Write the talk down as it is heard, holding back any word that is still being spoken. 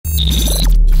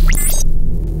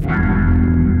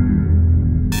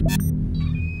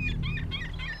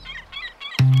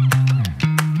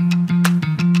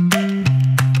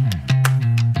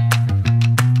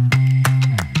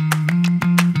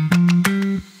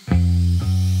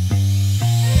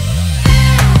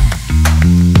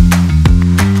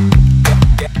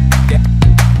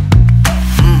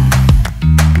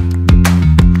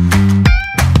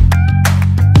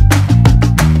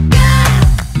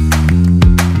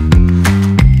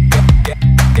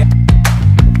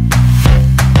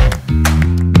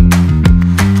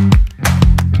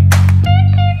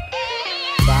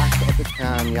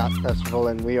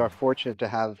and we are fortunate to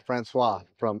have Francois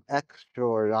from X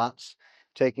Shore Yachts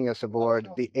taking us aboard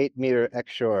the 8-meter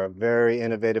X Shore, a very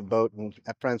innovative boat, and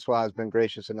Francois has been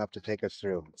gracious enough to take us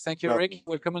through. Thank you, Rick.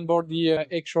 Welcome on board the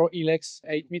X Shore Eelex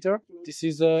 8-meter. This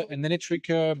is an electric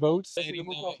boat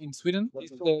in Sweden.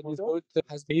 This boat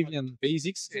has avian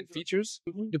basics and features.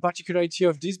 The particularity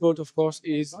of this boat, of course,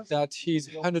 is that he's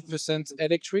 100%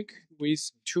 electric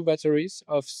with 2 batteries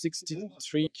of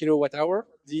 63 kilowatt hour.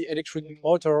 The electric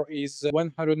motor is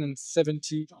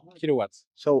 170 kilowatts.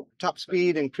 So top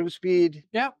speed and cruise speed?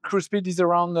 Yeah, cruise speed is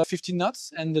around 15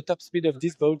 knots, and the top speed of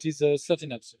this boat is 30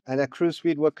 knots. And at cruise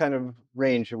speed, what kind of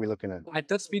range are we looking at? At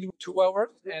top speed, 2 hours,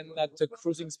 and at the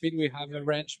cruising speed, we have a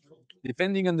range,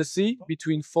 depending on the sea,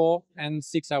 between 4 and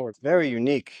 6 hours. Very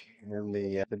unique in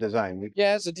the design.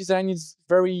 Yeah, the design is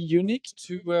very unique.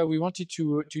 We wanted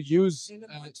to use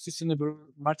sustainable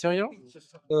material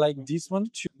like this one,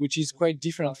 which is quite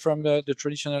different from the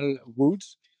traditional wood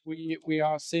we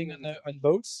are seeing on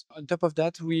boats. On top of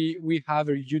that, we have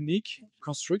a unique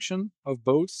construction of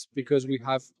boats because we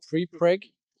have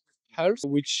pre-preg hulls,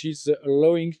 which is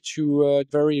allowing to a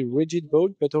very rigid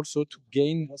boat, but also to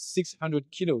gain 600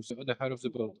 kilos on the hull of the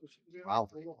boat. Wow.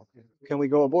 Can we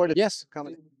go aboard it? Yes.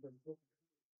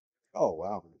 Oh,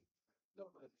 wow.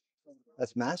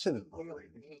 That's massive.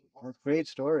 Great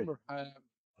story.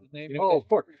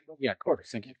 Cork. Yeah, cork.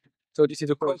 Thank you. So this is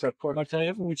a cork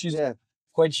material, which is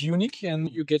quite unique, and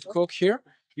you get cork here.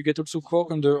 You get also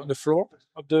cork on the floor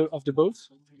of the boat.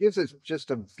 Gives it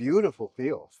just a beautiful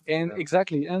feel. And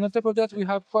exactly. And on top of that, we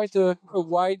have quite a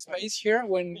wide space here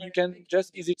when you can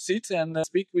just easily sit and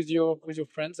speak with your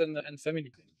friends and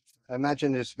family. I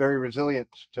imagine it's very resilient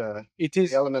to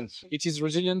the elements. It is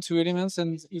resilient to elements,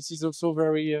 and it is also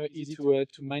very easy to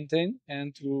maintain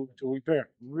and to repair.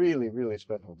 Really, really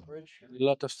special. A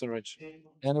lot of storage.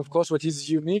 And of course, what is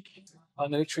unique on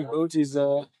an electric boat is...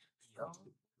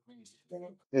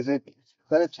 Is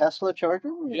that a Tesla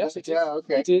charger? Yes, it is. Yeah,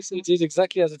 okay. It is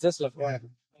exactly as a Tesla. Yeah.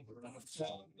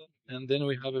 And then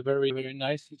we have a very, very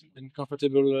nice and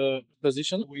comfortable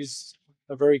position with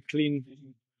a very clean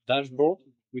dashboard.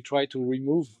 We try to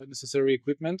remove unnecessary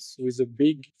equipment with a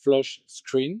big flush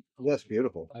screen. Yes,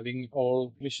 beautiful. Having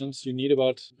all information you need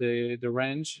about the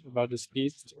range, about the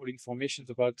speed, all information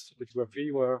about the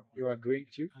geography where you are going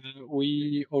to.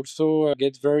 We also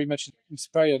get very much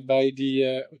inspired by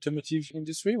the automotive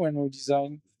industry when we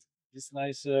design this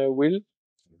nice wheel.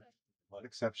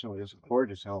 Exceptional. It's a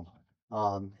gorgeous helm.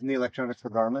 In the electronics for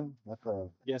Garmin?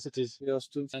 Yes, it is.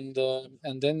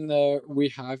 And then we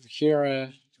have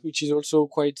here... which is also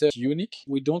quite unique.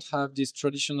 We don't have this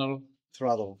traditional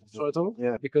throttle.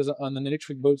 Yeah. Because on an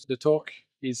electric boat, the torque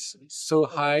is so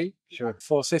high. Sure.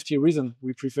 For safety reason,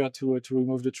 we prefer to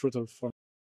remove the throttle from.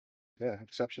 Yeah,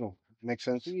 exceptional. Makes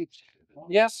sense.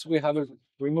 Yes, we have a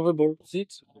removable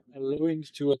seat, allowing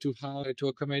to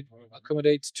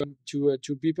accommodate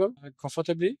two people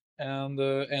comfortably, and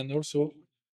also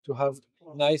to have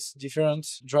nice different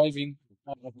driving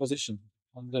position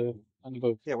on the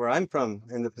boat. Yeah, where I'm from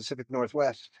in the Pacific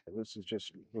Northwest, this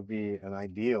is would be an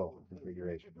ideal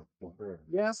configuration.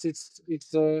 Yes,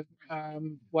 it's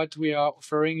what we are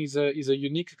offering is a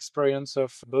unique experience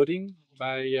of boating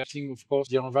by acting, of course,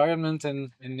 the environment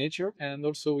and nature, and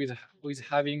also with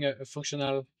having a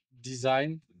functional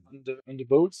design on the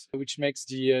boats, which makes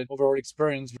the overall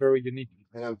experience very unique.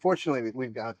 And unfortunately,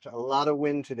 we've got a lot of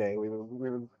wind today. We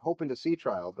were hoping to sea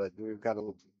trial, but we've got a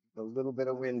little bit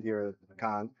of wind here at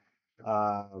Cannes.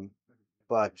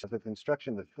 But the construction,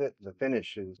 the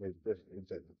finish is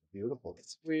beautiful.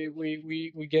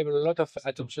 We gave a lot of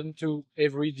attention to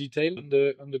every detail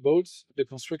on the boats, the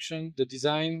construction, the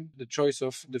design, the choice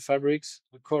of the fabrics,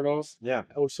 the colors. Yeah.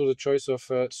 Also the choice of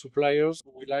suppliers.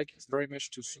 We like very much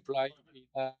to supply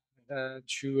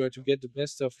to get the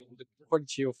best of the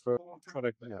quality of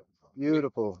product. Yeah.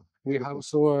 Beautiful. We have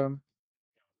also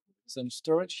some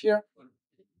storage here.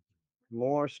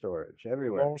 More storage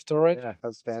everywhere. More storage. Yeah,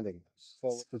 outstanding.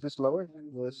 Is this lower?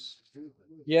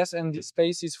 Yes, and the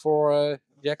space is for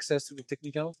the access to the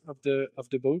technical of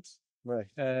the boat. Right.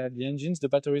 The engines, the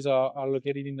batteries are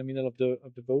located in the middle of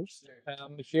the boat.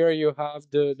 Here you have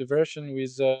the version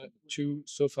with 2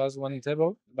 sofas, 1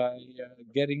 table. By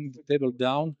getting the table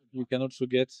down, you can also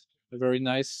get a very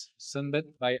nice sunbed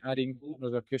by adding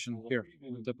another cushion here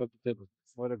on top of the table.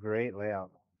 What a great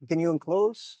layout. Can you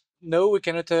enclose? No, we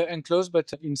cannot enclose,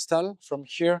 but install from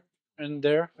here and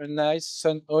there a nice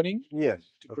sun awning.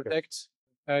 Yes. To protect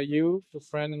you, your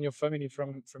friend, and your family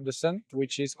from the sun,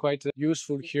 which is quite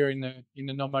useful here in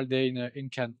a normal day in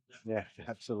Cannes. Yeah,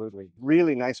 absolutely.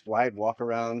 Really nice wide walk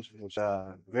around. It's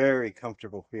a very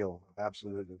comfortable feel.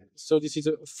 Absolutely. So this is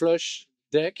a flush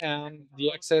deck, and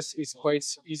the access is quite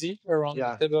easy around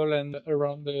Yeah. the table and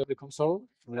around the console.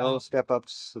 No step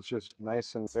ups. It's just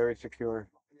nice and very secure.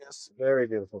 Yes. Very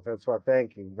beautiful. Francois,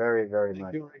 thank you very, very Thank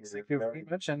much. you, Rick. Thank you very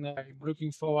much, and I'm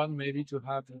looking forward maybe to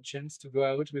have the chance to go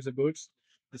out with the boat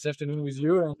this afternoon with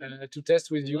you and to test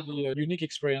with you the unique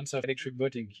experience of electric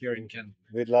boating here in Cannes.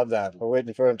 We'd love that. We're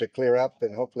waiting for him to clear up,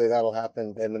 and hopefully that'll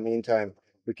happen. In the meantime,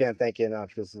 we can't thank you enough.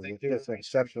 This is just an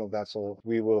exceptional vessel.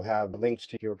 We will have links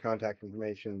to your contact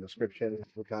information, description,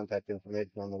 for contact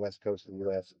information on the west coast of the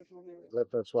U.S. Let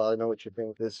Francois know what you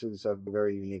think. This is a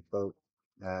very unique boat,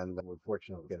 and we're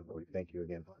fortunate to get aboard. Thank you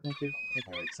again. Thank you.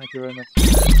 Thank you very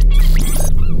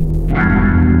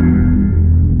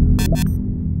much.